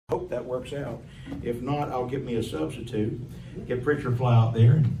that works out. If not, I'll get me a substitute, get Preacher Fly out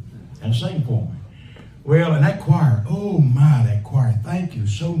there and sing for me. Well, and that choir, oh my, that choir. Thank you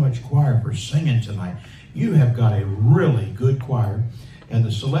so much, choir, for singing tonight. You have got a really good choir, and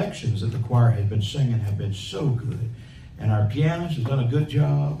the selections that the choir has been singing have been so good. And our pianist has done a good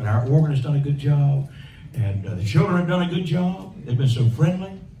job, and our organ has done a good job, and the children have done a good job. They've been so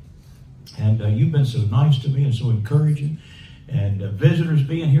friendly, and you've been so nice to me and so encouraging. And visitors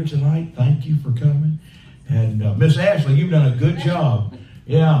being here tonight, thank you for coming. And Miss Ashley, you've done a good job.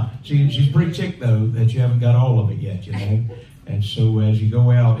 Yeah, she's pretty ticked, though, that you haven't got all of it yet, you know. And so as you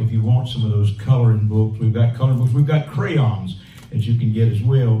go out, if you want some of those coloring books, we've got coloring books. We've got crayons that you can get as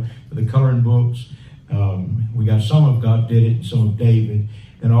well for the coloring books. We got some of God Did It and some of David,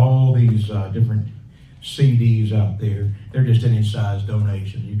 and all these different CDs out there. They're just any size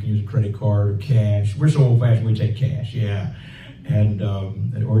donation. You can use a credit card or cash. We're so old-fashioned, we take cash, yeah. And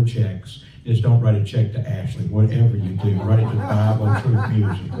or checks. Just don't write a check to Ashley. Whatever you do, write it to Bible Truth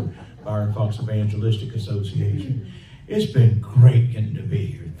Music or Byron Foxx Evangelistic Association. It's been great getting to be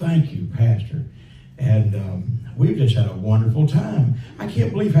here. Thank you, Pastor. And we've just had a wonderful time. I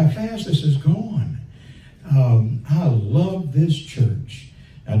can't believe how fast this has gone. I love this church.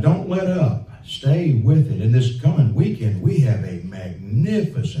 Now, don't let up. Stay with it. And this coming weekend, we have a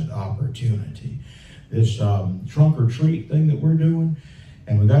magnificent opportunity. This trunk or treat thing that we're doing.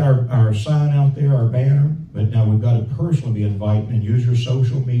 And we've got our sign out there, our banner. But now we've got to personally be inviting and use your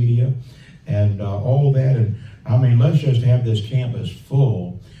social media and all that. And I mean, let's just have this campus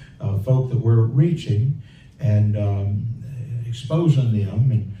full of folk that we're reaching and exposing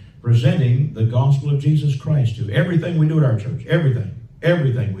them and presenting the gospel of Jesus Christ to. Everything we do at our church,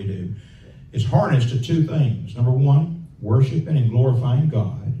 everything we do is harnessed to two things. Number one, worshiping and glorifying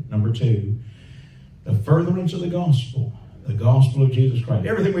God. Number two, the furtherance of the gospel of Jesus Christ.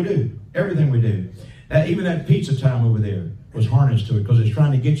 Everything we do. Even that pizza time over there was harnessed to it because it's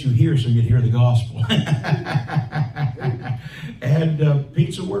trying to get you here so you'd hear the gospel. And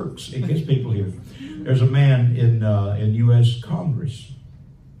pizza works. It gets people here. There's a man in U.S. Congress.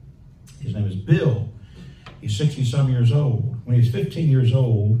 His name is Bill. He's 60-some years old. When he was 15 years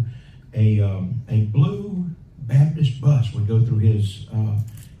old, a blue Baptist bus would go through his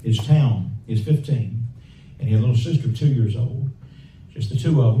town. He was 15. And he had a little sister, 2 years old. Just the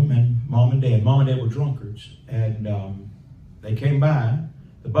two of them, and Mom and Dad. Mom and Dad were drunkards. And they came by.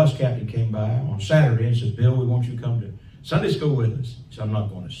 The bus captain came by on Saturday and said, Bill, we want you to come to Sunday school with us. He said, I'm not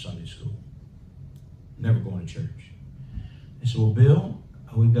going to Sunday school. Never going to church. They said, well, Bill,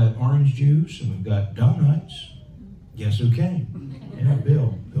 we've got orange juice and we've got donuts. Guess who came? Yeah,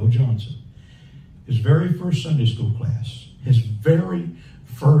 Bill Johnson. His very first Sunday school class. His very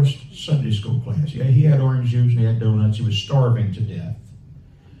first Sunday school class. Yeah, he had orange juice and he had donuts. He was starving to death.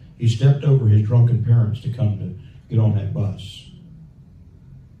 He stepped over his drunken parents to come to get on that bus.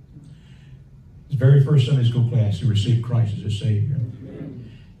 His very first Sunday school class, he received Christ as his Savior.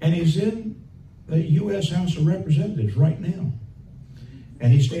 And he's in the U.S. House of Representatives right now.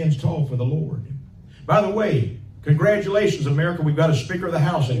 And he stands tall for the Lord. By the way, congratulations, America. We've got a Speaker of the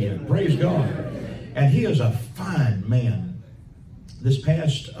House again. Praise God. And he is a fine man. This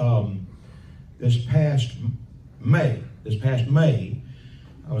past May,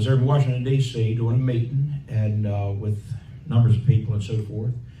 I was there in Washington, D.C. doing a meeting and with numbers of people and so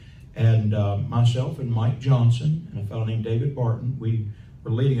forth. And myself and Mike Johnson and a fellow named David Barton, we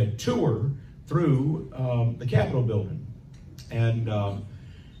were leading a tour through the Capitol building. And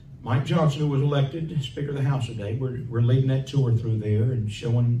Mike Johnson, who was elected Speaker of the House today, we're leading that tour through there and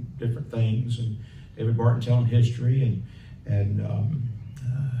showing different things. And David Barton telling history and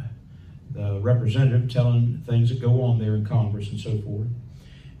the representative telling things that go on there in Congress and so forth.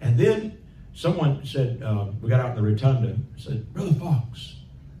 And then someone said, we got out in the rotunda, said, Brother Fox,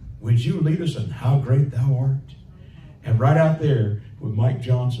 would you lead us in How Great Thou Art? And right out there with Mike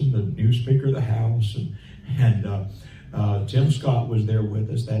Johnson, the new Speaker of the House, and Tim Scott was there with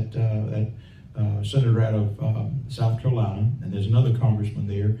us, that senator out of South Carolina, and there's another congressman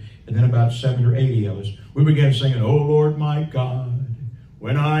there, and then about 70 or 80 of us, we began singing, Oh Lord my God,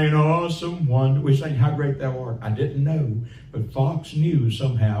 when I in awesome wonder, we sang How Great Thou Art. I didn't know, but Fox News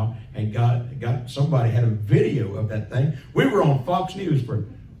somehow had got somebody had a video of that thing. We were on Fox News for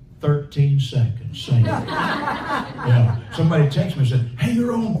 13 seconds singing. Yeah. Somebody texted me and said, hey,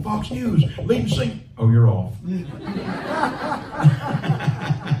 you're on Fox News, lead and sing. Oh, you're off.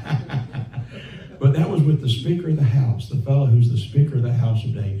 But that was with the Speaker of the House, the fellow who's the Speaker of the House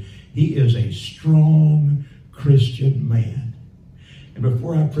today. He is a strong Christian man. And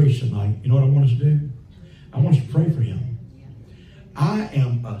before I preach tonight, you know what I want us to do? I want us to pray for him. I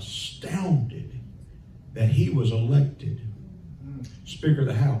am astounded that he was elected Speaker of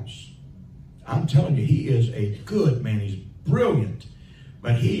the House. I'm telling you, he is a good man. He's brilliant.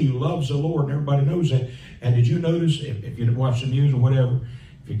 But he loves the Lord, and everybody knows that. And did you notice, if you watch the news or whatever,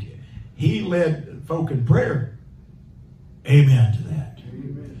 he led folk in prayer. Amen to that.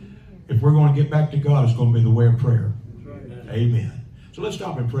 Amen. If we're going to get back to God, it's going to be the way of prayer. Right. Amen. So let's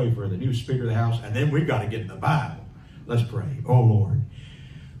stop and pray for the new Speaker of the House, and then we've got to get in the Bible. Let's pray. Oh, Lord,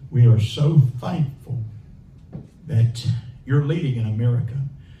 we are so thankful that you're leading in America,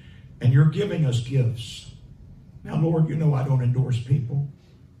 and you're giving us gifts. Now, Lord, you know I don't endorse people.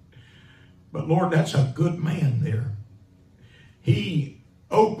 But, Lord, that's a good man there. He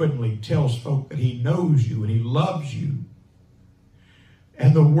openly tells folk that he knows you and he loves you.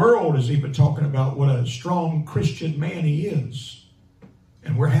 And the world is even talking about what a strong Christian man he is.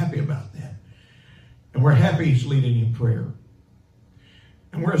 And we're happy about that. And we're happy he's leading in prayer.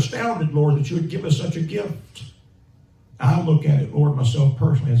 And we're astounded, Lord, that you would give us such a gift. I look at it, Lord, myself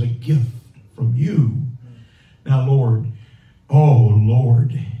personally, as a gift from you. Now, Lord, oh,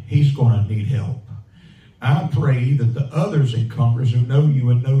 Lord, he's going to need help. I pray that the others in Congress who know you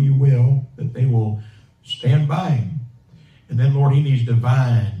and know you well, that they will stand by him. And then, Lord, he needs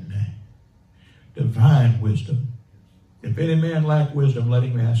divine wisdom. If any man lack wisdom, let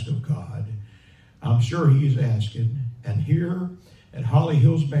him ask of God. I'm sure he's asking. And here at Holly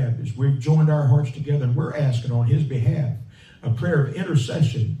Hills Baptist, we've joined our hearts together and we're asking on his behalf a prayer of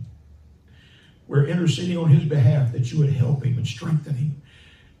intercession. We're interceding on his behalf that you would help him and strengthen him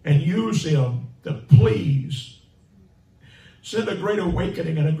and use him to please send a great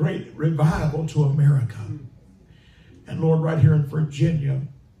awakening and a great revival to America. And Lord, right here in Virginia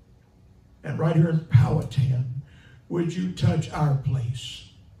and right here in Powhatan, would you touch our place?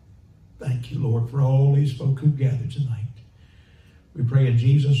 Thank you, Lord, for all these folk who gathered tonight. We pray in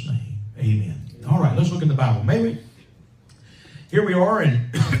Jesus' name. Amen. All right, let's look in the Bible, may we? Here we are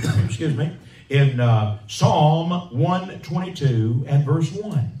in, excuse me, in Psalm 122 and verse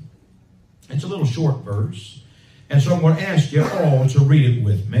 1. It's a little short verse. And so I'm going to ask you all to read it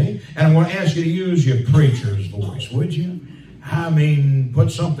with me. And I'm going to ask you to use your preacher's voice, would you? I mean,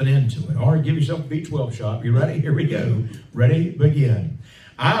 put something into it. All right, give yourself a B12 shot. You ready? Here we go. Ready? Begin.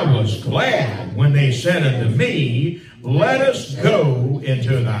 I was glad when they said unto me, let us go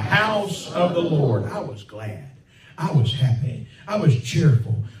into the house of the Lord. I was glad. I was happy. I was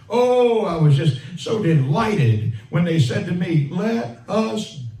cheerful. Oh, I was just so delighted when they said to me, let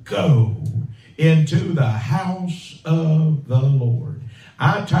us go into the house of the Lord.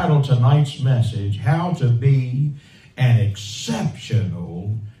 I titled tonight's message, How to Be an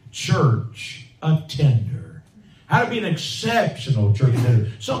Exceptional Church Attender. How to be an exceptional church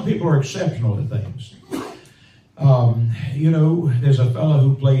attender. Some people are exceptional at things. You know, there's a fellow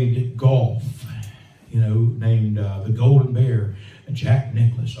who played golf, you know, named the Golden Bear, Jack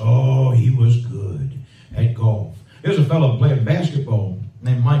Nicklaus. Oh, he was good at golf. There's a fellow playing basketball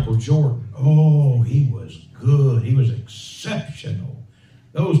named Michael Jordan. Oh, he was good. He was exceptional.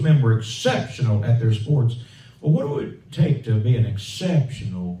 Those men were exceptional at their sports. Well, what would it take to be an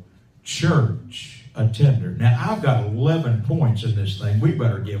exceptional church attender? Now, I've got 11 points in this thing. We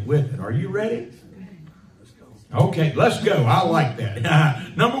better get with it. Are you ready? Okay, let's go. I like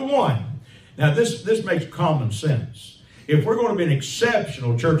that. Number one. Now, this makes common sense. If we're going to be an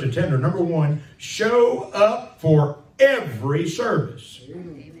exceptional church attender, number one, show up for every service.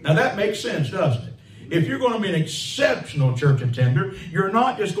 Now, that makes sense, doesn't it? If you're going to be an exceptional church attender, you're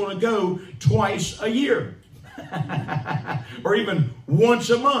not just going to go twice a year or even once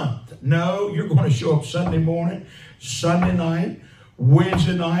a month. No, you're going to show up Sunday morning, Sunday night,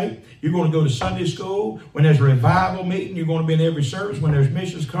 Wednesday night. You're going to go to Sunday school. When there's a revival meeting, you're going to be in every service. When there's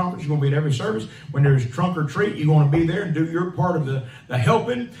missions conference, you're going to be in every service. When there's trunk or treat, you're going to be there and do your part of the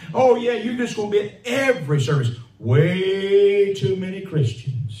helping. Oh, yeah, you're just going to be at every service. Way too many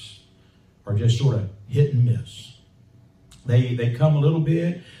Christians are just sort of hit and miss. They come a little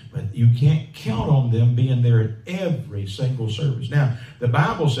bit, but you can't count on them being there at every single service. Now, the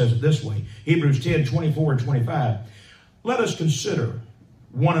Bible says it this way. Hebrews 10, 24 and 25. Let us consider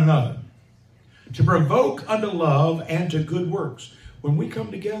one another to provoke unto love and to good works. When we come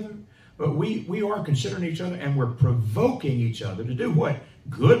together, but we are considering each other and we're provoking each other to do what?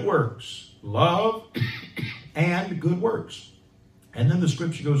 Good works. Love and good works. And then the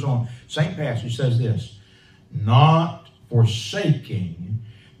scripture goes on. Same passage says this. Not forsaking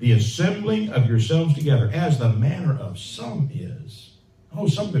the assembling of yourselves together, as the manner of some is. Oh,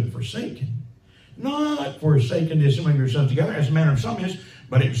 some have been forsaken. Not forsaking the assembling of yourselves together, as the manner of some is,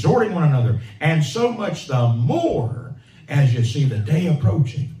 but exhorting one another. And so much the more as you see the day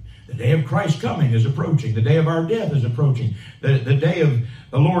approaching. The day of Christ's coming is approaching. The day of our death is approaching. The day of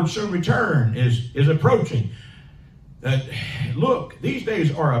the Lord's soon return is approaching. Look, these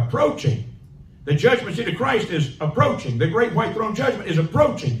days are approaching. The judgment seat of Christ is approaching. The great white throne judgment is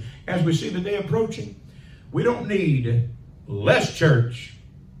approaching. As we see the day approaching, we don't need less church.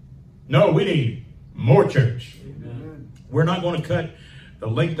 No, we need more church. Amen. We're not going to cut the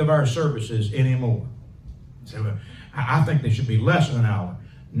length of our services anymore. So I think they should be less than an hour.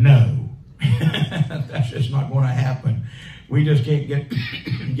 No, that's just not going to happen. We just can't get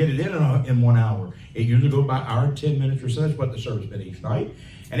it in 1 hour. It usually goes by hour, 10 minutes or so. That's what the service been each night.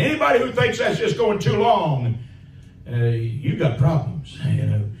 And anybody who thinks that's just going too long, you got problems. You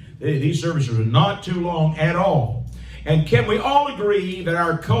know, these services are not too long at all. And can we all agree that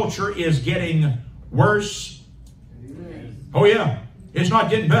our culture is getting worse? Amen. Oh yeah, it's not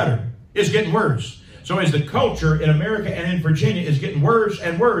getting better. It's getting worse. So as the culture in America and in Virginia is getting worse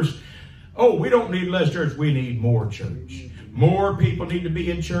and worse, oh, we don't need less church. We need more church. More people need to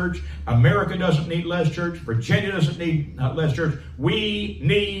be in church. America doesn't need less church. Virginia doesn't need less church. We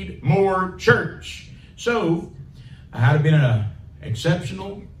need more church. So, how to be an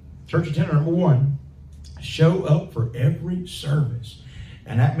exceptional church attender, number one, show up for every service.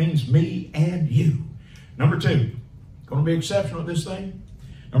 And that means me and you. Number two, going to be exceptional at this thing.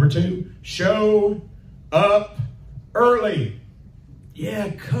 Number two, show up early.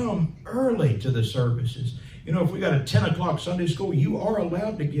 Yeah, come early to the services. You know, if we got a 10 o'clock Sunday school, you are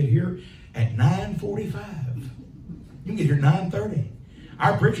allowed to get here at 9:45. You can get here at 9:30.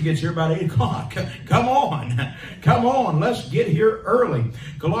 Our preacher gets here about 8 o'clock. Come on. Come on. Let's get here early.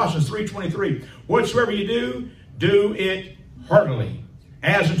 Colossians 3:23. Whatsoever you do, do it heartily,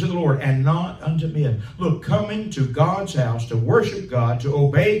 as unto the Lord, and not unto men. Look, coming to God's house to worship God, to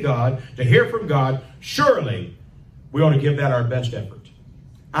obey God, to hear from God, surely we ought to give that our best effort.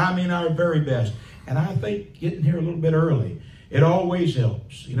 I mean our very best. And I think getting here a little bit early, it always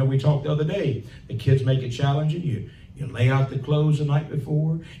helps. You know, we talked the other day, the kids make it challenging. You lay out the clothes the night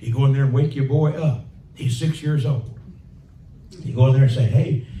before. You go in there and wake your boy up. He's 6 years old. You go in there and say,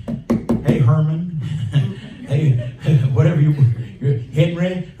 hey, Herman, hey, whatever you're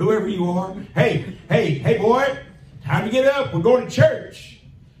Henry, whoever you are. Hey, boy, time to get up. We're going to church.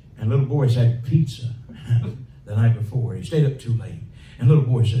 And little boy's had pizza the night before. He stayed up too late. And little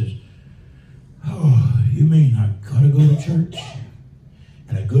boy says, oh, you mean I gotta go to church?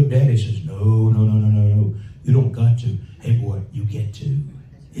 And a good daddy says, no. You don't got to. Hey, boy, you get to.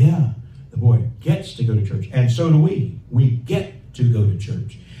 Yeah, the boy gets to go to church. And so do we. We get to go to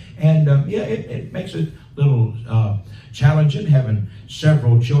church. And, it makes it a little challenging having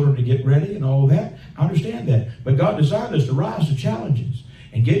several children to get ready and all that. I understand that. But God designed us to rise to challenges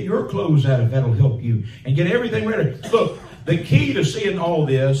and get your clothes out if that'll help you and get everything ready. Look, the key to seeing all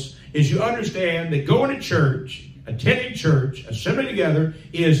this is you understand that going to church, attending church, assembling together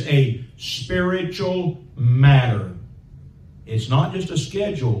is a spiritual matter. It's not just a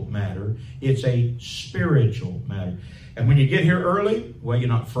schedule matter. It's a spiritual matter. And when you get here early, well, you're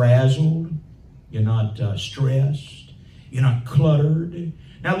not frazzled. You're not stressed. You're not cluttered.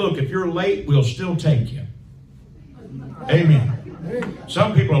 Now, look, if you're late, we'll still take you. Amen.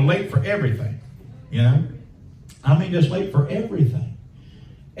 Some people are late for everything, you know. I mean, just late for everything.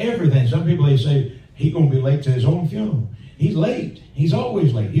 Everything. Some people, they say, he's going to be late to his own funeral. He's late. He's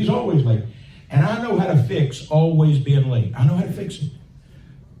always late. He's always late. And I know how to fix always being late. I know how to fix it.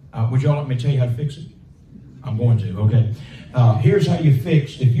 Would y'all let me tell you how to fix it? I'm going to, okay. Here's how you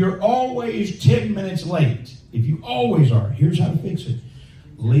fix. If you're always 10 minutes late, if you always are, here's how to fix it.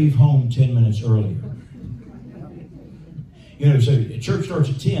 Leave home 10 minutes earlier. You know, so church starts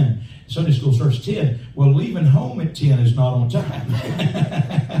at 10. Sunday school starts at 10. Well, leaving home at 10 is not on time.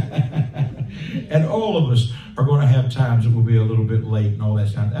 And all of us are going to have times that will be a little bit late and all that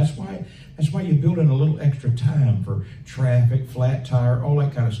stuff. That's why you build in a little extra time for traffic, flat tire, all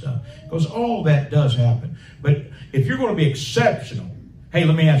that kind of stuff. Because all that does happen. But if you're going to be exceptional, hey,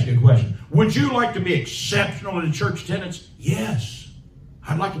 let me ask you a question. Would you like to be exceptional in church attendance? Yes.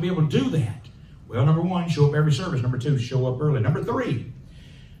 I'd like to be able to do that. Well, number one, show up every service. Number two, show up early. Number three,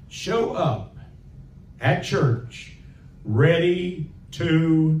 show up at church ready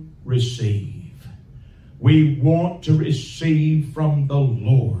to receive. We want to receive from the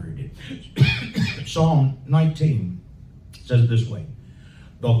Lord. Psalm 19 says it this way.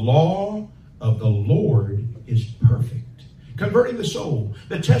 The law of the Lord is perfect, converting the soul.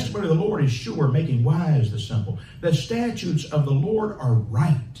 The testimony of the Lord is sure, making wise the simple. The statutes of the Lord are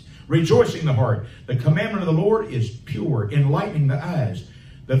right, rejoicing the heart. The commandment of the Lord is pure, enlightening the eyes.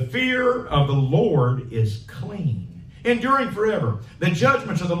 The fear of the Lord is clean, enduring forever. The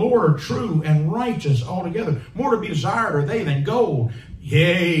judgments of the Lord are true and righteous altogether. More to be desired are they than gold,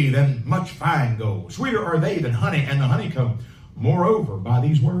 yea, than much fine gold. Sweeter are they than honey and the honeycomb. Moreover, by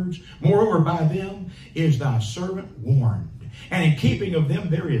these words, moreover, by them is thy servant warned. And in keeping of them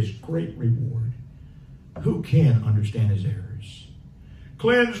there is great reward. Who can understand his errors?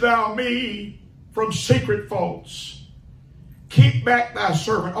 Cleanse thou me from secret faults. Keep back thy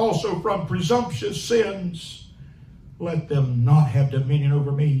servant also from presumptuous sins. Let them not have dominion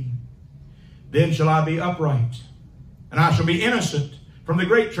over me. Then shall I be upright, and I shall be innocent from the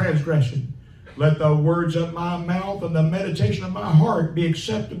great transgression. Let the words of my mouth and the meditation of my heart be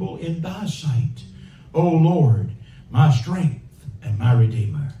acceptable in thy sight, O Lord, my strength and my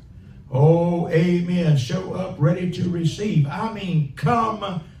Redeemer. Oh, amen. Show up ready to receive. I mean,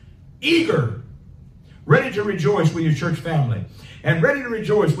 come eager, ready to rejoice with your church family, and ready to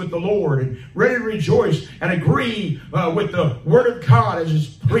rejoice with the Lord, and ready to rejoice and agree with the Word of God as it's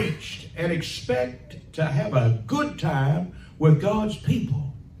preached, and expect to have a good time with God's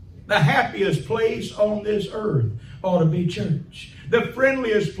people. The happiest place on this earth ought to be church. The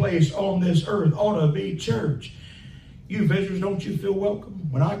friendliest place on this earth ought to be church. You visitors, don't you feel welcome?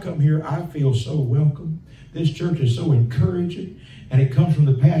 When I come here, I feel so welcome. This church is so encouraging, and it comes from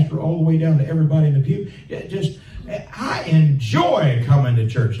the pastor all the way down to everybody in the pew. I enjoy coming to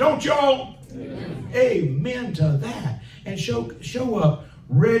church. Don't y'all? Amen. Amen to that. And show up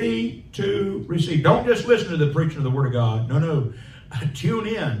ready to receive. Don't just listen to the preaching of the Word of God. No. Tune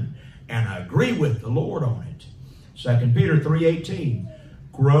in and agree with the Lord on it. 2 Peter 3:18.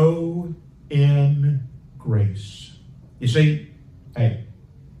 Grow in grace. You see, hey,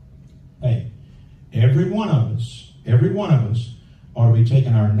 every one of us ought to be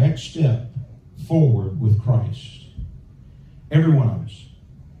taking our next step forward with Christ. Every one of us.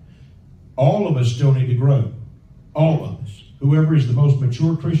 All of us still need to grow. All of us. Whoever is the most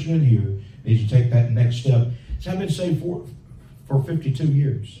mature Christian in here needs to take that next step. So I've been saved for 52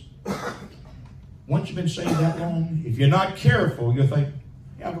 years. Once you've been saved that long, if you're not careful, you'll think,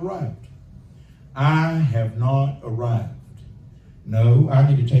 yeah, I've arrived. I have not arrived. No, I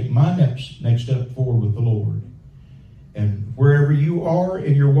need to take my next step forward with the Lord. And wherever you are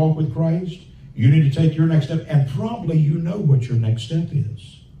in your walk with Christ, you need to take your next step. And probably you know what your next step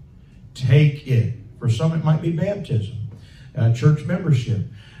is. Take it. For some, it might be baptism, church membership,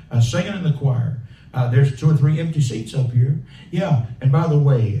 singing in the choir. There's 2 or 3 empty seats up here. Yeah, and by the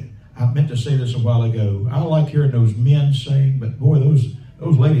way, I meant to say this a while ago. I like hearing those men sing, but boy, those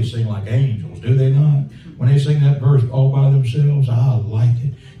ladies sing like angels, do they not? When they sing that verse all by themselves, I like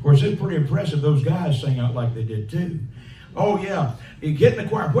it. Of course, it's pretty impressive those guys sing out like they did too. Oh yeah, you get in the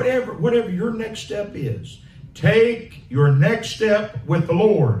choir, whatever your next step is, take your next step with the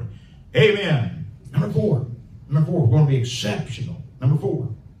Lord. Amen. Number 4, we're going to be exceptional. Number 4,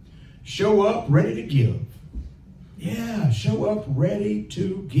 show up ready to give. Yeah, show up ready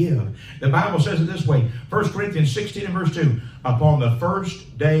to give. The Bible says it this way, 1 Corinthians 16 and verse 2, upon the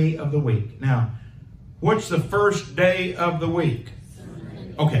first day of the week. Now, what's the first day of the week?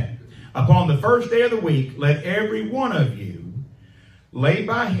 Okay. Upon the first day of the week, let every one of you lay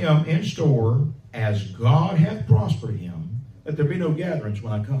by him in store as God hath prospered him, that there be no gatherings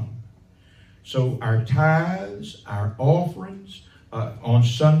when I come. So our tithes, our offerings on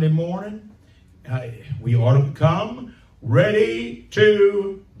Sunday morning, we ought to come ready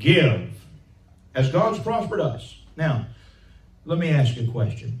to give as God's prospered us. Now, let me ask you a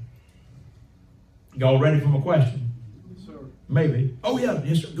question. Y'all ready for my question? Yes, sir. Maybe. Oh, yeah.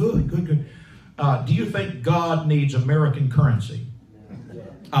 Yes, sir. Good. Do you think God needs American currency?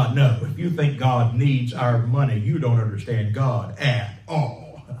 No. If you think God needs our money, you don't understand God at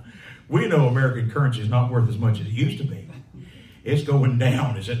all. We know American currency is not worth as much as it used to be. It's going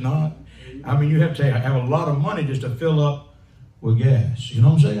down, is it not? I mean, you have to have a lot of money just to fill up with gas. You know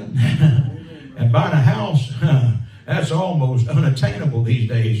what I'm saying? And buying a house, that's almost unattainable these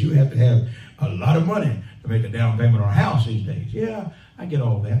days. You have to have a lot of money to make a down payment on a house these days. Yeah, I get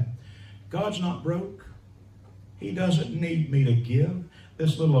all that. God's not broke. He doesn't need me to give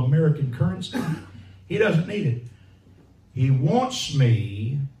this little American currency. He doesn't need it. He wants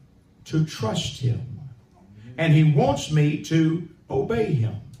me to trust him. And he wants me to obey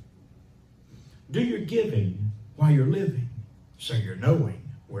him. Do your giving while you're living, so you're knowing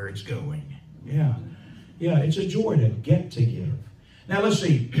where it's going. Yeah, it's a joy to get to give. Now let's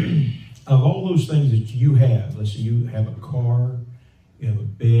see, of all those things that you have, let's see, you have a car, you have a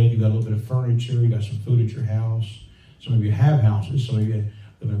bed, you got a little bit of furniture, you got some food at your house. Some of you have houses, some of you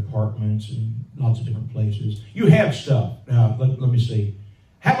live in apartments and lots of different places. You have stuff. Now, let me see.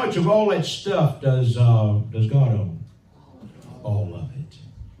 How much of all that stuff does God own? all of it.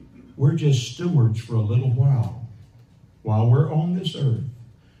 We're just stewards for a little while we're on this earth,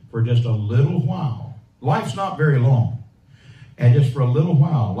 for just a little while. Life's not very long. And just for a little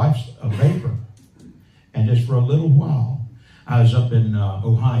while, life's a vapor. And just for a little while, I was up in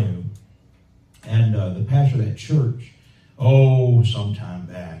Ohio, and the pastor of that church, some time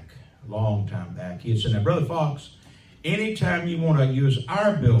back, a long time back, he had said, now, Brother Fox, anytime you want to use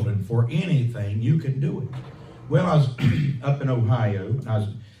our building for anything, you can do it. Well, I was up in Ohio, and I was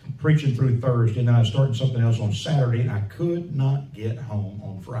preaching through Thursday, and I was starting something else on Saturday, and I could not get home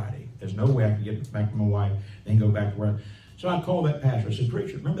on Friday. There's no way I could get back to my wife, then go back to where. So I called that pastor. I said,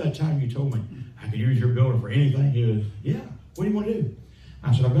 preacher, remember that time you told me I could use your building for anything? He goes, yeah, what do you want to do?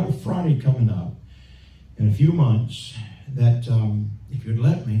 I said, I've got a Friday coming up in a few months that if you'd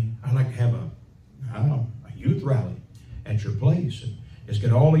let me, I'd like to have a youth rally at your place. And let's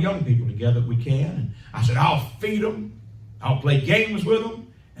get all the young people together that we can. And I said, I'll feed them, I'll play games with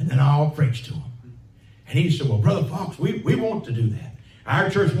them, and then I'll preach to them. And he said, well, Brother Fox, we want to do that.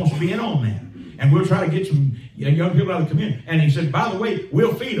 Our church wants to be in on that. And we'll try to get some young people out of the community. And he said, by the way,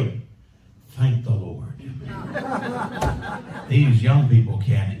 we'll feed them. Thank the Lord. These young people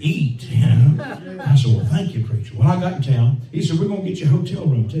can eat, you know. I said, well, thank you, preacher. Well, I got in town. He said, we're going to get you a hotel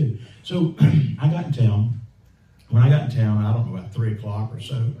room, too. So I got in town. When I got in town, I don't know, about 3 o'clock or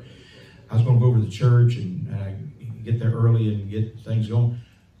so, I was going to go over to the church and get there early and get things going.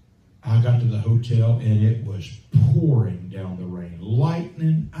 I got to the hotel, and it was pouring down the rain.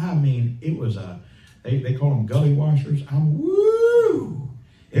 Lightning. I mean, it was they call them gully washers. Woo!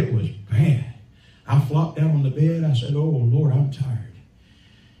 It was bad. I flopped down on the bed. I said, oh, Lord, I'm tired.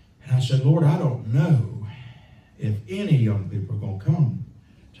 And I said, Lord, I don't know if any young people are going to come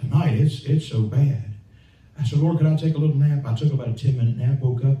tonight. It's so bad. I said, Lord, could I take a little nap? I took about a 10-minute nap,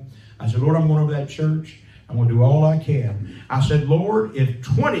 woke up. I said, Lord, I'm going over to that church. I'm going to do all I can. I said, Lord, if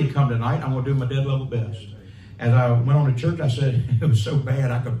 20 come tonight, I'm going to do my dead level best. As I went on to church, I said, it was so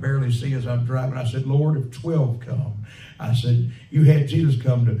bad I could barely see as I'm driving. I said, Lord, if 12 come. I said, you had Jesus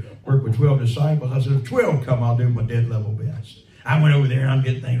come to work with 12 disciples. I said, if 12 come, I'll do my dead level best. I went over there and I'm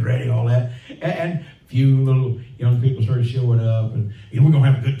getting things ready, all that. And a few little young people started showing up. And we're going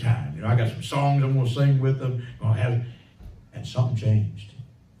to have a good time. You know, I got some songs I'm going to sing with them. And something changed.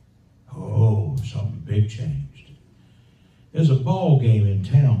 Oh, something big changed. There's a ball game in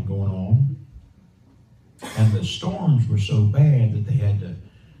town going on. And the storms were so bad that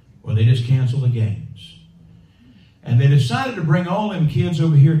they just canceled the games. And they decided to bring all them kids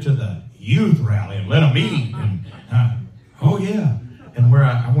over here to the youth rally and let them eat. And, And where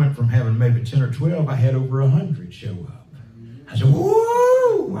I went from having maybe 10 or 12, I had over 100 show up. I said,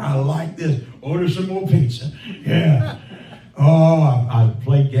 woo, I like this. Order some more pizza. Yeah. I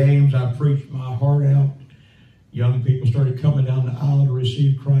played games. I preached my heart out. Young people started coming down the aisle to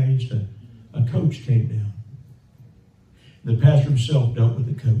receive Christ. A coach came down. The pastor himself dealt with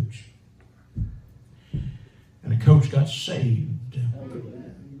the coach. And the coach got saved.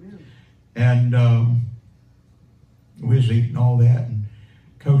 And we was eating all that. And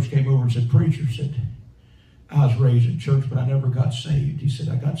coach came over and said, preacher, said, I was raised in church, but I never got saved. He said,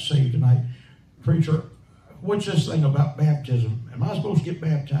 I got saved tonight. Preacher, what's this thing about baptism? Am I supposed to get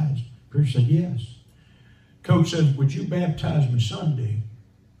baptized? Preacher said, yes. Coach said, would you baptize me Sunday?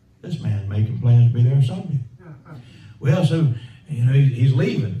 This man making plans to be there Sunday. Well, so, he's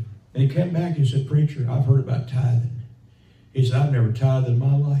leaving. And he came back and said, preacher, I've heard about tithing. He said, I've never tithed in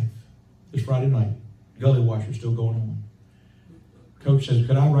my life. It's Friday night. Gully washer's still going on. Coach says,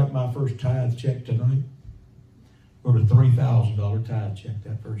 could I write my first tithe check tonight? Wrote a $3,000 tithe check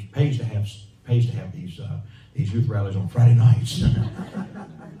that first. Pays to have these youth rallies on Friday nights.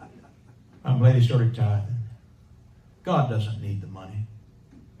 I'm glad he started tithing. God doesn't need the money.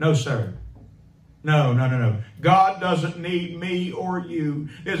 No, sir. No. God doesn't need me or you.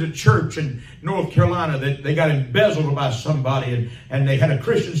 There's a church in North Carolina that they got embezzled by somebody, and they had a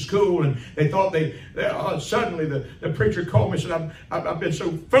Christian school, and they thought suddenly the preacher called me and said, I've been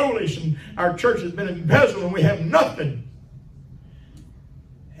so foolish, and our church has been embezzled, and we have nothing.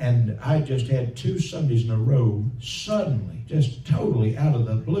 And I just had 2 Sundays in a row, suddenly, just totally out of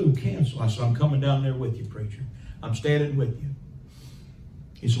the blue, cancel. I said, I'm coming down there with you, preacher. I'm standing with you.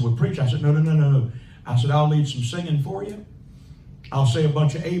 He said, well, preacher. I said, no. I said, I'll lead some singing for you. I'll say a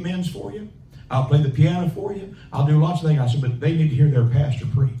bunch of amens for you. I'll play the piano for you. I'll do lots of things. I said, but they need to hear their pastor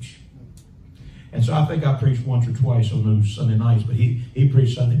preach. And so I think I preached once or twice on those Sunday nights, but he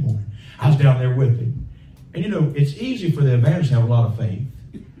preached Sunday morning. I was down there with him. And it's easy for the evangelist to have a lot of faith.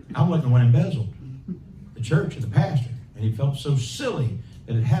 I wasn't the one embezzled. The church and the pastor. And he felt so silly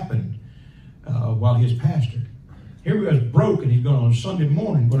that it happened while he was pastor. Here he was broke, and he's going on Sunday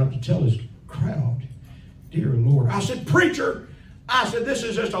morning, going up to tell his crowd, dear Lord. I said, preacher, I said, this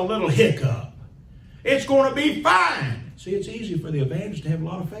is just a little hiccup. It's going to be fine. See, it's easy for the evangelist to have a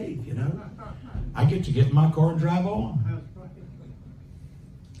lot of faith, you know. I get to get in my car and drive on.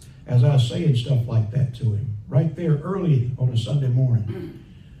 As I was saying stuff like that to him, right there early on a Sunday morning,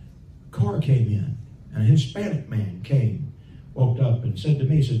 a car came in, and a Hispanic man came, walked up and said to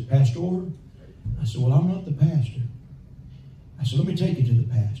me, he said, Pastor? I said, well, I'm not the pastor. I said, let me take you to the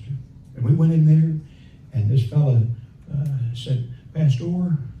pastor. And we went in there, and this fella said,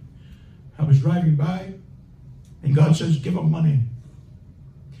 Pastor, I was driving by, and God says, give him money.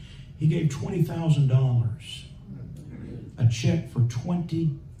 He gave $20,000, a check for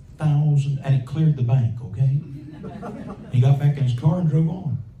 $20,000, and it cleared the bank, okay? He got back in his car and drove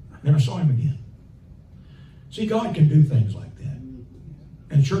on. Never saw him again. See, God can do things like that.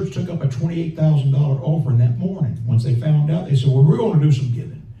 And the church took up a $28,000 offering that morning. Once they found out, they said, well, we're going to do some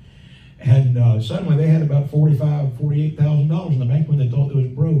giving. And suddenly they had about $45,000, $48,000 in the bank when they thought it was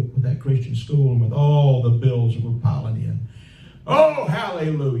broke with that Christian school and with all the bills that were piling in. Oh,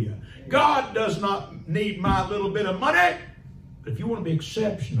 hallelujah. God does not need my little bit of money. But if you want to be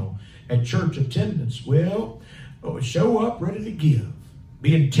exceptional at church attendance, well, show up ready to give.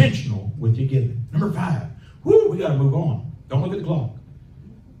 Be intentional with your giving. Number 5. Whoo, we got to move on. Don't look at the clock.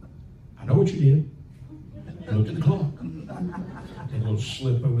 I know what you did. I looked at the clock. Take a little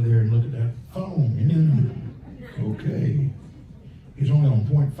slip over there and look at that phone. Okay. He's only on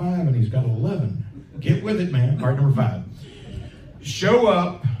 0.5 and he's got 11. Get with it, man. All right, number 5. Show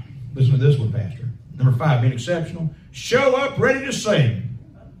up. Listen to this one, Pastor. Number 5, being exceptional. Show up ready to sing.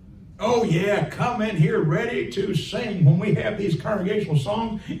 Oh, yeah, come in here ready to sing when we have these congregational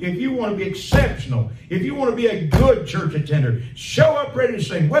songs. If you want to be exceptional, if you want to be a good church attender, show up ready to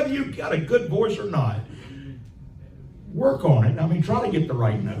sing, whether you got a good voice or not. Work on it. I mean, try to get the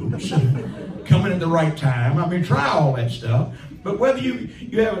right notes, come in at the right time. I mean, try all that stuff. But whether you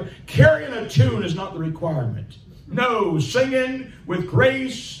have carrying a tune is not the requirement. No, singing with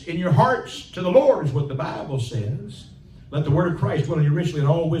grace in your hearts to the Lord is what the Bible says. Let the word of Christ dwell in you richly in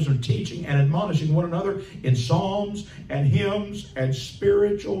all wisdom, teaching and admonishing one another in psalms and hymns and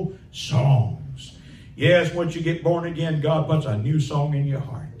spiritual songs. Yes, once you get born again, God puts a new song in your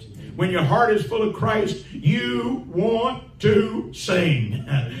heart. When your heart is full of Christ, you want to sing.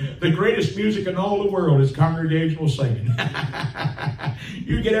 The greatest music in all the world is congregational singing.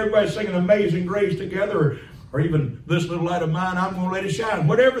 You get everybody singing Amazing Grace together, or even This Little Light of Mine, I'm going to let it shine.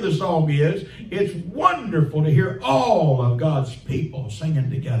 Whatever the song is, it's wonderful to hear all of God's people singing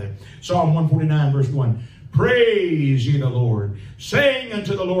together. Psalm 149, verse 1. Praise ye the Lord. Sing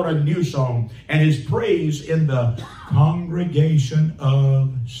unto the Lord a new song, and his praise in the congregation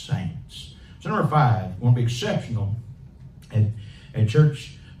of saints. So number 5, want to be exceptional at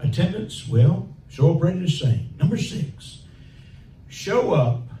church attendance? Well, show up ready to sing. Number 6, show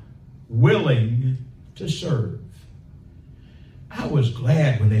up willing to serve. I was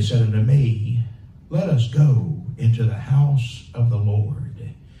glad when they said unto me, let us go into the house of the Lord.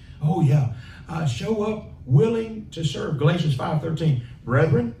 Oh yeah, show up willing to serve. Galatians 5:13.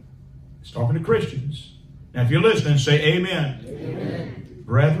 Brethren, it's talking to Christians. Now if you're listening, say amen. Amen.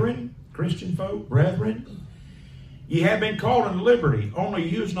 Brethren, Christian folk, brethren, ye have been called unto liberty. Only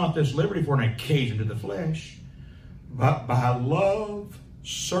use not this liberty for an occasion to the flesh, but by love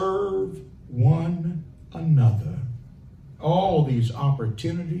serve one another. All these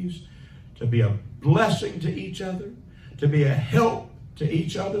opportunities to be a blessing to each other, to be a help to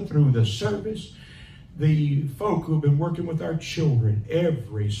each other through the service. The folk who have been working with our children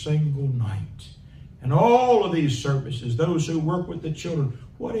every single night. And all of these services, those who work with the children,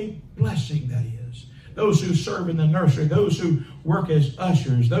 what a blessing that is. Those who serve in the nursery, those who work as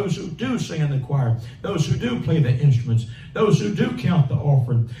ushers, those who do sing in the choir, those who do play the instruments, those who do count the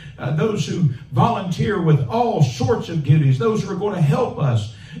offering, those who volunteer with all sorts of duties, those who are going to help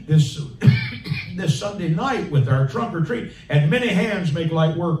us this Sunday night with our trunk or treat. And many hands make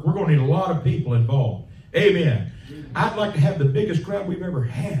light work. We're going to need a lot of people involved. Amen. I'd like to have the biggest crowd we've ever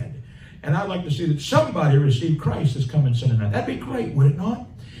had. And I'd like to see that somebody receive Christ this coming Sunday night. That'd be great, would it not?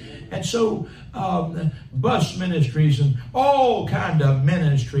 And so bus ministries and all kind of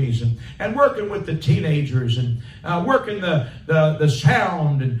ministries and working with the teenagers and working the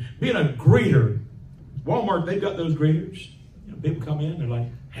sound and being a greeter. Walmart, they've got those greeters. You know, people come in, they're like,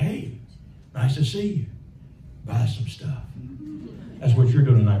 hey, nice to see you. Buy some stuff. That's what you're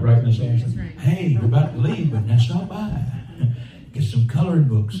doing tonight, right, Miss Ashley? Right. Hey, we're about to leave, but now stop by. Get some coloring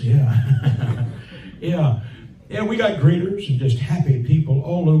books, yeah. Yeah. Yeah, we got greeters and just happy people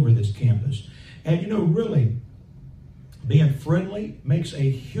all over this campus. And you know, really, Being friendly makes a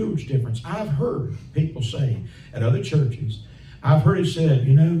huge difference. I've heard people say at other churches, I've heard it said,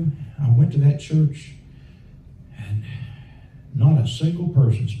 you know, I went to that church and not a single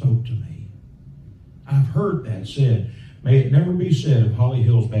person spoke to me. I've heard that said. May it never be said of Holly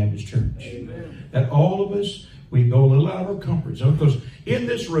Hills Baptist Church. Amen. That all of us, we go a little out of our comfort zone. Because in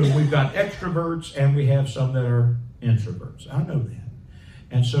this room, we've got extroverts and we have some that are introverts. I know that.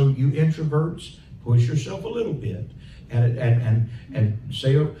 And so you introverts, push yourself a little bit. And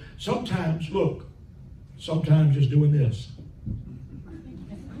say, sometimes, look, sometimes just doing this.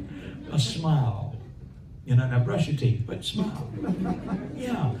 A smile. You know, now brush your teeth, but smile.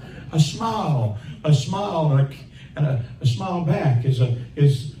 Yeah, a smile. A smile and a smile back is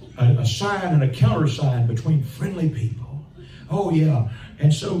a sign and a countersign between friendly people. Oh, yeah.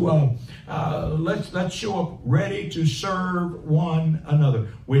 And so let's show up ready to serve one another.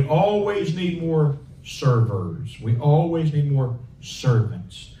 We always need more servers. We always need more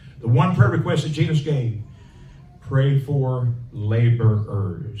servants. The one prayer request that Jesus gave, pray for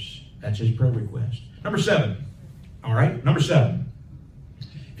laborers. That's his prayer request. Number 7. All right, number 7.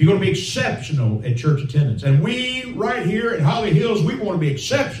 If you're going to be exceptional at church attendance, and we right here at Holly Hills, we want to be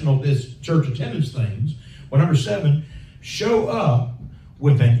exceptional at this church attendance things. Well, number 7, show up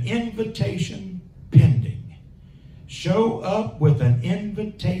with an invitation pending. Show up with an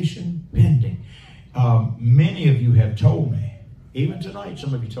invitation pending. Many of you have told me, even tonight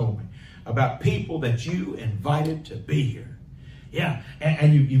some of you told me, about people that you invited to be here. Yeah,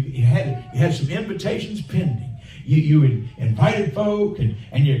 and you had some invitations pending. You invited folk,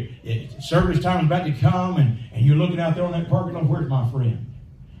 and your service time was about to come, and you're looking out there on that parking lot, where's my friend?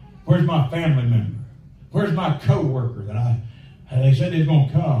 Where's my family member? Where's my co-worker that they said they was going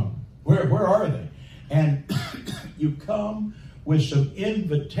to come? Where are they? And you come with some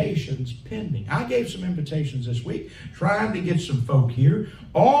invitations pending. I gave some invitations this week, trying to get some folk here.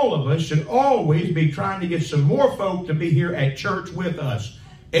 All of us should always be trying to get some more folk to be here at church with us.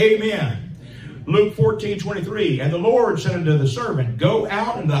 Amen. Luke 14:23, and the Lord said unto the servant, go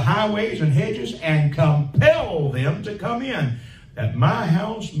out into the highways and hedges and compel them to come in, that my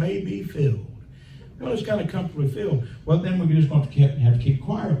house may be filled. Well, it's kind of comfortably filled. Well, then we're just going to have to keep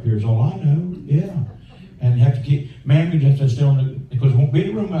quiet up here is all I know. Yeah. And have to keep, man, we just have to stay on the, because there won't be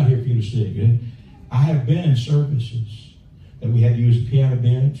any room out here for you to sit. Yeah? I have been in services that we had to use a piano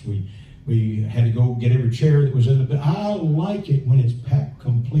bench. We had to go get every chair that was in the bench. I like it when it's packed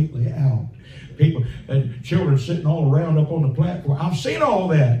completely out. People, children sitting all around up on the platform. I've seen all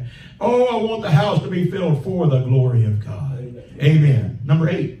that. Oh, I want the house to be filled for the glory of God. Amen. Number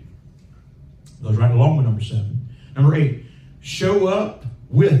 8. Goes right along with number 7. Number 8. Show up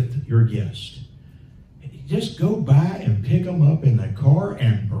with your guest. Just go by and pick them up in the car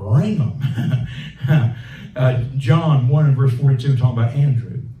and bring them. John 1 and verse 42 talking about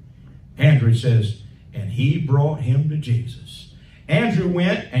Andrew. Andrew says, and he brought him to Jesus. Andrew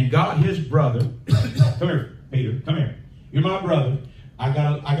went and got his brother. Come here, Peter. Come here. You're my brother. I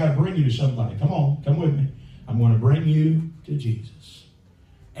gotta bring you to somebody. Come on, come with me. I'm going to bring you to Jesus.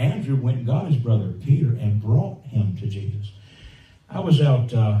 Andrew went and got his brother Peter and brought him to Jesus. I was out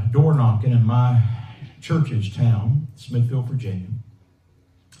door knocking in my church's town, Smithville, Virginia.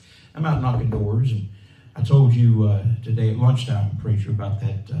 I'm out knocking doors, and I told you today at lunchtime, preacher, about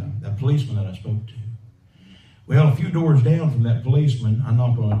that policeman that I spoke to. Well, a few doors down from that policeman, I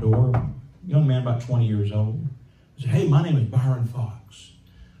knocked on a door, young man about 20 years old. I said, hey, my name is Byron Foxx.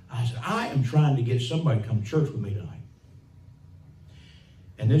 I said, I am trying to get somebody to come to church with me tonight.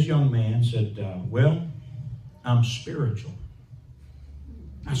 And this young man said, well, I'm spiritual.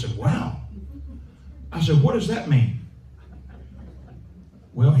 I said, wow. I said, what does that mean?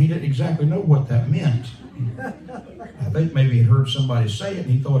 Well, he didn't exactly know what that meant. I think maybe he heard somebody say it and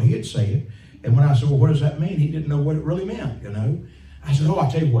he thought he'd say it. And when I said, well, what does that mean? He didn't know what it really meant, you know. I said, oh, I'll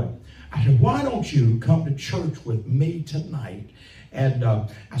tell you what. I said, why don't you come to church with me tonight? And I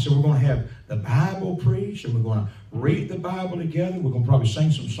said, we're going to have the Bible preached, and we're going to read the Bible together. We're going to probably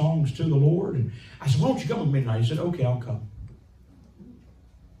sing some songs to the Lord. And I said, why don't you come with me tonight? He said, okay, I'll come.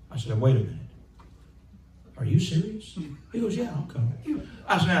 I said, wait a minute. Are you serious? He goes, yeah, I'll come.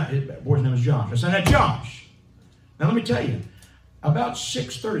 I said, now, his boy's name is Josh. I said, now, Josh, now let me tell you, about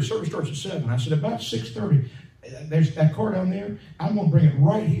 6:30, service starts at 7. I said, about 6:30, there's that car down there. I'm going to bring it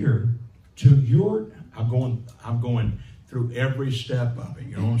right here to your, I'm going through every step of it.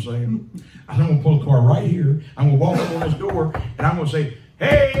 You know what I'm saying? I'm going to pull the car right here. I'm going to walk up on this door, and I'm going to say,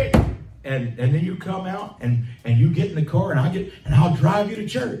 hey, and then you come out, and you get in the car, and I'll drive you to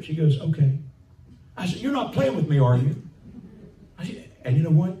church. He goes, okay. I said, you're not playing with me, are you? I said, and you know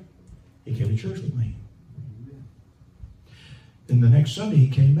what? He came to church with me. Then the next Sunday he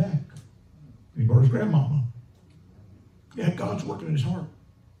came back. He brought his grandmama. Yeah, God's working in his heart.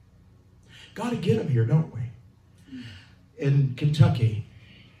 Got to get him here, don't we? In Kentucky,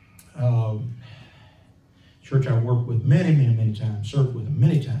 church I worked with many times, served with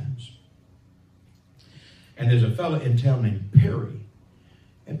many times. And there's a fellow in town named Perry.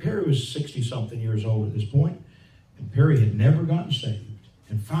 And Perry was 60-something years old at this point. And Perry had never gotten saved.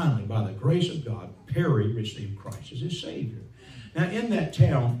 And finally, by the grace of God, Perry received Christ as his Savior. Now, in that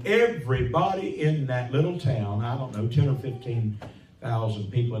town, everybody in that little town, I don't know, 10 or 15,000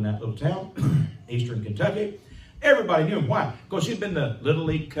 people in that little town, eastern Kentucky, everybody knew him. Why? Because he'd been the Little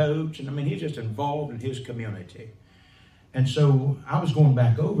League coach, and I mean, he's just involved in his community. And so I was going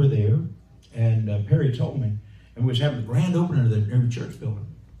back over there, and Perry told me, and we was having the grand opening of the new church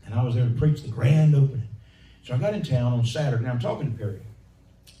building, and I was there to preach the grand opening. So I got in town on Saturday, and I'm talking to Perry.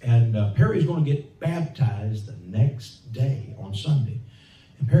 And Perry's going to get baptized the next day on Sunday.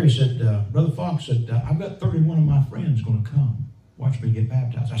 And Perry said, Brother Fox said, I've got 31 of my friends going to come watch me get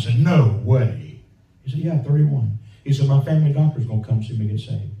baptized. I said, no way. He said, yeah, 31. He said, my family doctor's going to come see me get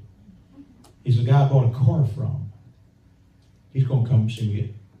saved. He's the guy I bought a car from. He's going to come see me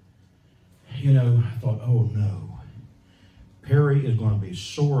get. You know, I thought, oh no. Perry is going to be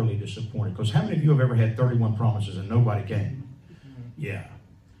sorely disappointed. Because how many of you have ever had 31 promises and nobody came? Yeah.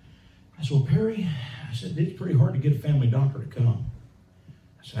 I said, well, Perry, I said, it's pretty hard to get a family doctor to come.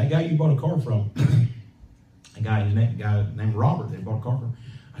 I said, that guy you bought a car from, a guy named Robert, they bought a car from.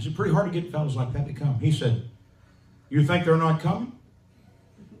 I said, pretty hard to get fellas like that to come. He said, you think they're not coming?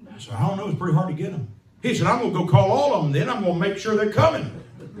 I said, I don't know, it's pretty hard to get them. He said, I'm going to go call all of them then. I'm going to make sure they're coming.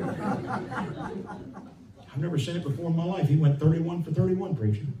 I've never seen it before in my life. He went 31 for 31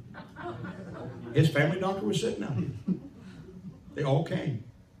 preaching. His family doctor was sitting out here. They all came.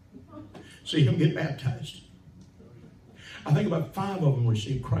 See him get baptized. I think about 5 of them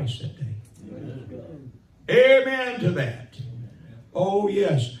received Christ that day. Amen to that. Oh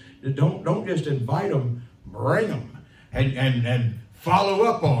yes. Don't just invite them, bring them. And follow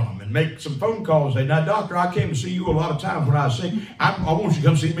up on them and make some phone calls. Say, now, doctor, I came to see you a lot of times when I was sick. I want you to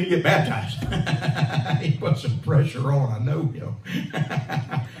come see me get baptized. He put some pressure on. I know him.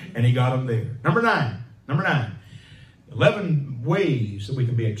 And he got them there. Number 9. 11 ways that we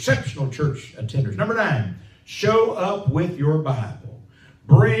can be exceptional church attenders. Number 9, show up with your Bible.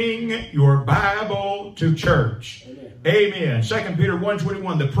 Bring your Bible to church. Amen. 2 Peter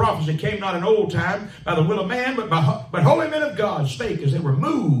 1:21, the prophecy came not in old time by the will of man, but holy men of God spake as they were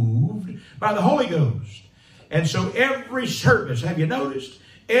moved by the Holy Ghost. And so every service, have you noticed?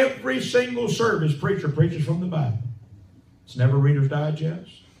 Every single service preacher preaches from the Bible. It's never Reader's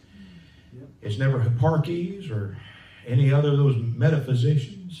Digest. It's never Hipparchus or any other of those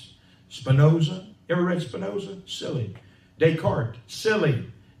metaphysicians. Spinoza. Ever read Spinoza? Silly. Descartes. Silly.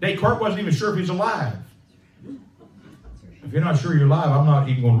 Descartes wasn't even sure if he's alive. If you're not sure you're alive, I'm not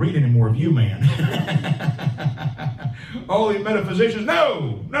even going to read any more of you, man. All these metaphysicians,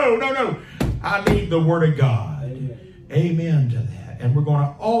 no. I need the Word of God. Amen to that. And we're going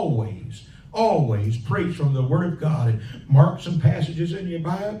to always preach from the Word of God and mark some passages in your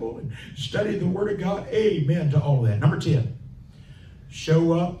Bible and study the Word of God. Amen to all that. Number 10,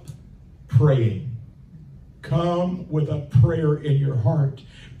 show up praying. Come with a prayer in your heart.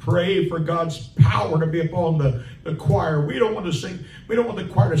 Pray for God's power to be upon the choir. We don't want to sing. We don't want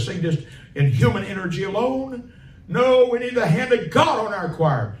the choir to sing just in human energy alone. No, we need the hand of God on our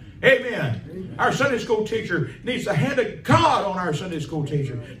choir. Amen. Our Sunday school teacher needs the hand of God on our Sunday school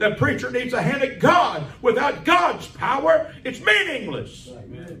teacher. The preacher needs the hand of God. Without God's power, it's meaningless.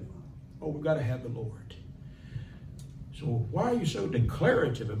 Amen. Oh, we've got to have the Lord. So why are you so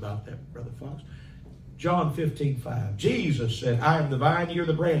declarative about that, Brother Fox? John 15:5. Jesus said, I am the vine, ye are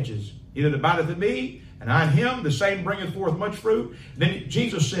the branches. He that abideth in me, and I in him, the same bringeth forth much fruit. Then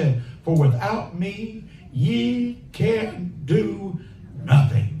Jesus said, for without me, ye can do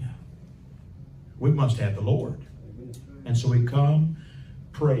nothing. We must have the Lord. And so we come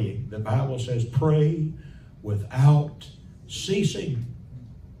praying. The Bible says, pray without ceasing.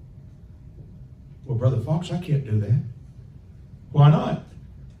 Well, Brother Fox, I can't do that. Why not?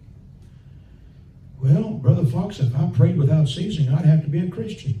 Well, Brother Fox, if I prayed without ceasing, I'd have to be a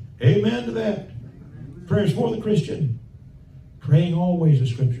Christian. Amen to that. Prayers for the Christian. Praying always, the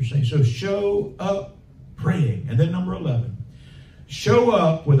Scripture says. So show up praying. And then number 11. Show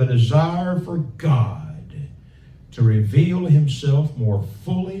up with a desire for God to reveal himself more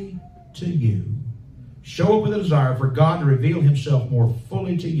fully to you. Show up with a desire for God to reveal himself more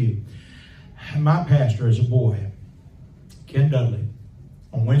fully to you. My pastor as a boy, Ken Dudley,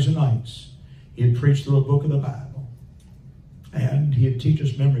 on Wednesday nights, he'd preach through a book of the Bible. And he'd teach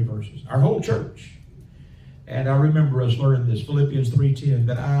us memory verses, our whole church. And I remember us learning this, Philippians 3:10,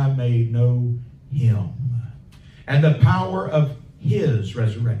 that I may know him and the power of his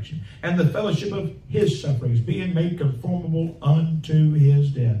resurrection and the fellowship of his sufferings, being made conformable unto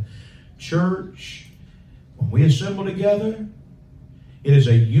his death. Church, when we assemble together, it is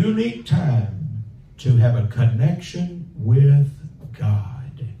a unique time to have a connection with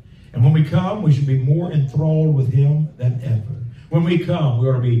God. And when we come, we should be more enthralled with him than ever. When we come, we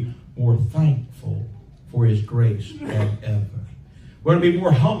ought to be more thankful for his grace than ever. We ought to be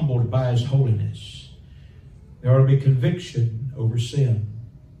more humbled by his holiness. There ought to be conviction over sin.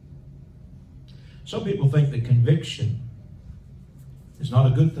 Some people think that conviction is not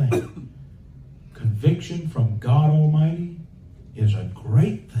a good thing. Conviction from God Almighty is a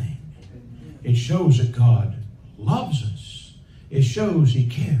great thing. It shows that God loves us. It shows he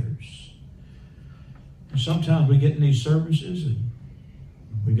cares. And sometimes we get in these services and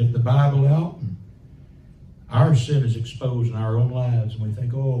we get the Bible out and our sin is exposed in our own lives and we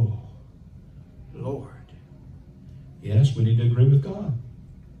think, oh, Lord. Yes, we need to agree with God.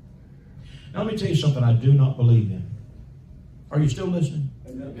 Now let me tell you something I do not believe in. Are you still listening?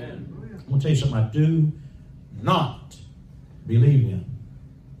 Amen. I'm going to tell you something I do not believe in.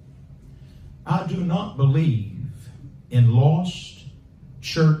 I do not believe in lost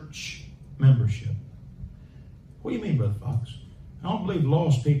church membership. What do you mean, Brother Fox? I don't believe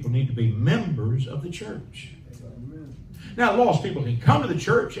lost people need to be members of the church. Amen. Now, lost people can come to the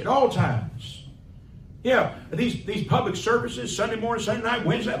church at all times. Yeah, these public services, Sunday morning, Sunday night,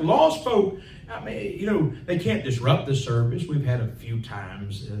 Wednesday, lost folk, I mean, you know, they can't disrupt the service. We've had a few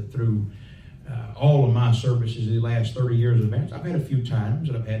times through all of my services in the last 30 years of events. I've had a few times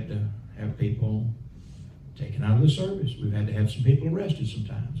that I've had to have people taken out of the service. We've had to have some people arrested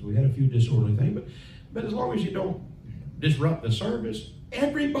sometimes. We've had a few disorderly things. But as long as you don't disrupt the service,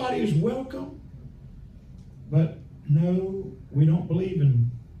 everybody is welcome. But no, we don't believe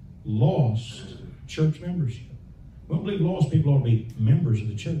in lost church membership. We don't believe lost people ought to be members of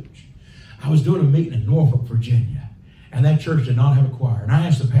the church. I was doing a meeting in Norfolk, Virginia, and that church did not have a choir. And I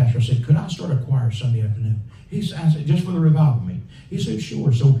asked the pastor, I said, could I start a choir Sunday afternoon? I said, just for the revival meeting. He said,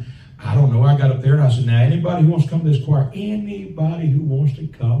 sure. So I don't know. I got up there and I said, now anybody who wants to come to this choir, anybody who wants to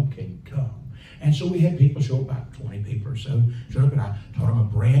come can come. And so we had people show up, about 20 people or so, showed up, and I taught them a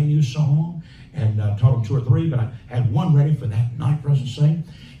brand new song, and taught them 2 or 3, but I had one ready for that night for us to sing.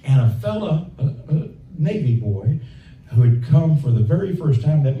 And a fella, a Navy boy, who had come for the very first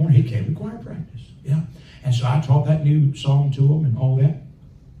time that morning, he came to choir practice. Yeah. And so I taught that new song to him and all that.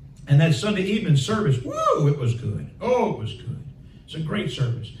 And that Sunday evening service, whoa, it was good. Oh, it was good. It's a great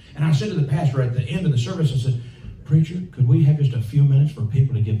service. And I said to the pastor at the end of the service, I said, preacher, could we have just a few minutes for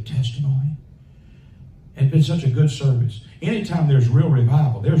people to give testimony? It's been such a good service. Anytime there's real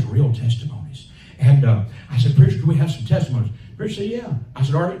revival, there's real testimonies. And I said, preacher, can we have some testimonies? Preacher said, yeah. I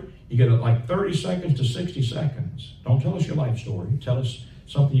said, all right, you get like 30 seconds to 60 seconds. Don't tell us your life story. Tell us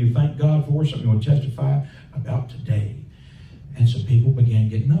something you thank God for, something you want to testify about today. And some people began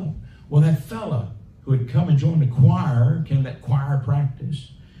getting up. Well, that fella who had come and joined the choir, came to that choir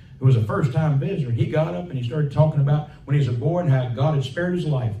practice, who was a first-time visitor, he got up and he started talking about when he was a boy and how God had spared his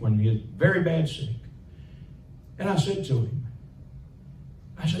life when he was very bad sick. And I said to him,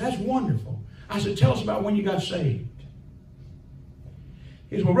 I said, that's wonderful. I said, tell us about when you got saved.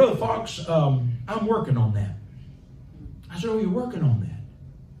 He said, well, Brother Fox, I'm working on that. I said, oh, you're working on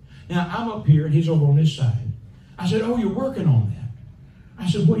that. Now, I'm up here and he's over on this side. I said, oh, you're working on that. I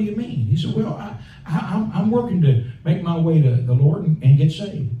said, what do you mean? He said, well, I'm working to make my way to the Lord and get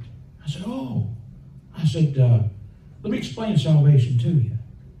saved. I said, oh. I said, let me explain salvation to you.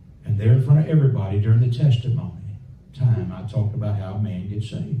 And there in front of everybody during the testimony time, I talked about how a man gets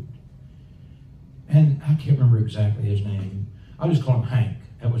saved. And I can't remember exactly his name. I just call him Hank.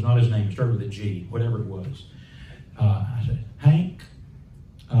 That was not his name. It started with a G, whatever it was. I said, Hank,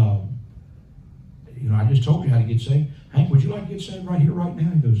 I just told you how to get saved. Hank, would you like to get saved right here, right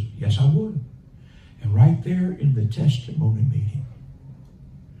now? He goes, yes, I would. And right there in the testimony meeting,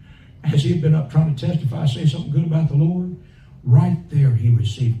 as he had been up trying to testify, say something good about the Lord, right there he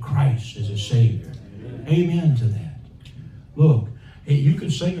received Christ as a Savior. Amen to that. Look, you can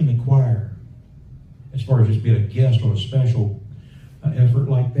sing in the choir as far as just being a guest on a special effort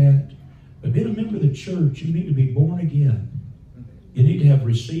like that. But being a member of the church, you need to be born again. You need to have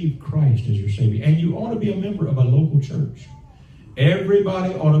received Christ as your Savior. And you ought to be a member of a local church.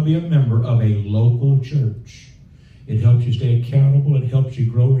 Everybody ought to be a member of a local church. It helps you stay accountable. It helps you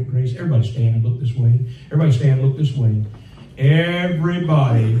grow in grace. Everybody stand and look this way. Everybody stand and look this way.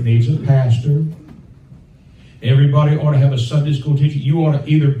 Everybody needs a pastor. Everybody ought to have a Sunday school teacher. You ought to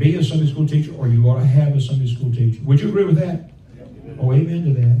either be a Sunday school teacher or you ought to have a Sunday school teacher. Would you agree with that? Oh, amen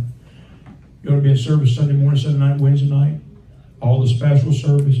to that. You ought to be in service Sunday morning, Sunday night, Wednesday night. All the special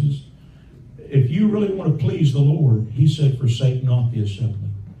services. If you really want to please the Lord, He said, forsake not the assembly.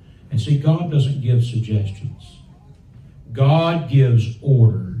 And see, God doesn't give suggestions. God gives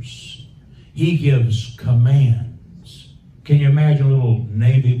orders. He gives commands. Can you imagine a little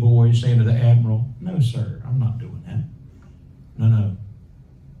Navy boy saying to the Admiral, no, sir, I'm not doing that. No, no.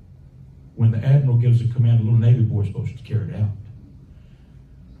 When the Admiral gives a command, the little Navy boy is supposed to carry it out.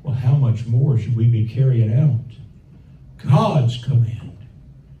 Well, how much more should we be carrying out God's command?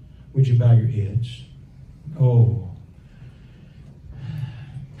 Would you bow your heads? Oh.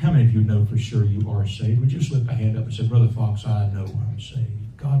 How many of you know for sure you are saved? Would you slip a hand up and say, Brother Fox, I know I'm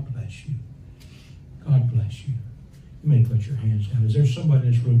saved. God bless you. God bless you. You may put your hands down. Is there somebody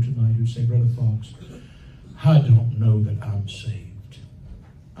in this room tonight who'd say, Brother Fox, I don't know that I'm saved.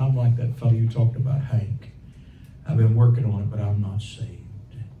 I'm like that fellow you talked about, Hank. I've been working on it, but I'm not saved.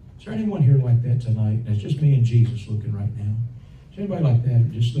 Is there anyone here like that tonight? And it's just me and Jesus looking right now. Is there anybody like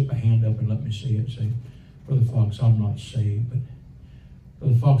that? Just slip a hand up and let me see it. Say, Brother Fox, I'm not saved, but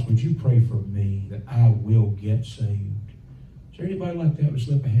Brother Fox, would you pray for me that I will get saved? Is there anybody like that? Would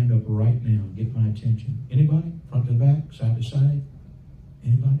slip a hand up right now and get my attention? Anybody? Front to back? Side to side?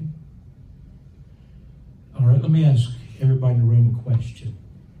 Anybody? All right, let me ask everybody in the room a question.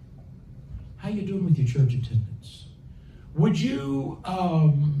 How you doing with your church attendance? Would you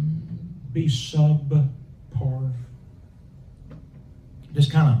be subpar?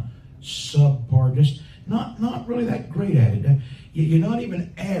 Just kind of subpar, just not really that great at it. You're not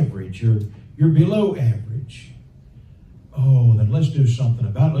even average. You're below average. Oh, then let's do something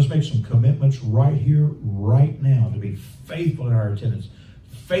about it. Let's make some commitments right here, right now, to be faithful in our attendance,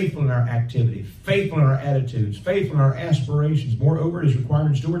 faithful in our activity, faithful in our attitudes, faithful in our aspirations. Moreover, it is required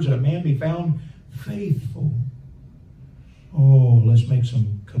in stewards that a man be found faithful. Oh, let's make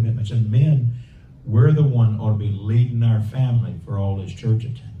some commitments. And men, we're the one ought to be leading our family for all this church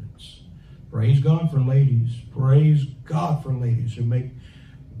attendance. Praise God for ladies. Praise God for ladies who make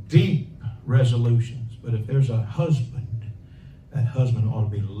deep resolutions. But if there's a husband, that husband ought to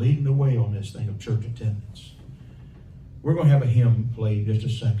be leading the way on this thing of church attendance. We're going to have a hymn played in just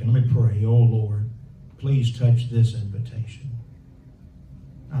a second. Let me pray. Oh, Lord, please touch this invitation.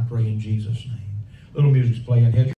 I pray in Jesus' name. Little music's playing.